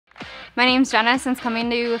My name's Jenna. Since coming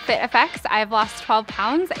to FitFx, I've lost 12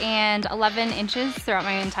 pounds and 11 inches throughout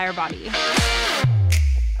my entire body.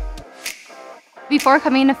 Before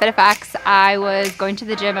coming to FitFx, I was going to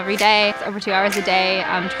the gym every day, over 2 hours a day,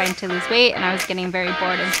 trying to lose weight, and I was getting very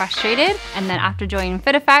bored and frustrated. And then after joining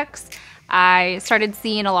FitFx, I started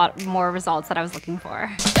seeing a lot more results that I was looking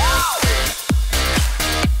for.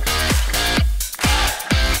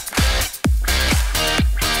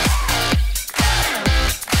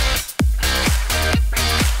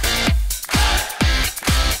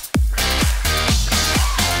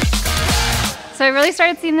 So I really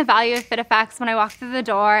started seeing the value of FitFx when I walked through the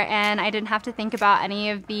door, and I didn't have to think about any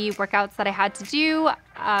of the workouts that I had to do.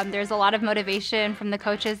 There's a lot of motivation from the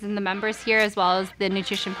coaches and the members here, as well as the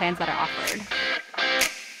nutrition plans that are offered.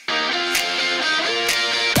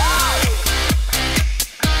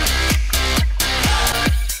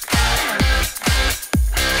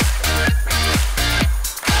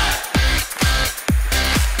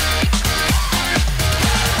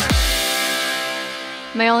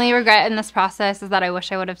 My only regret in this process is that I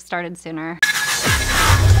wish I would have started sooner.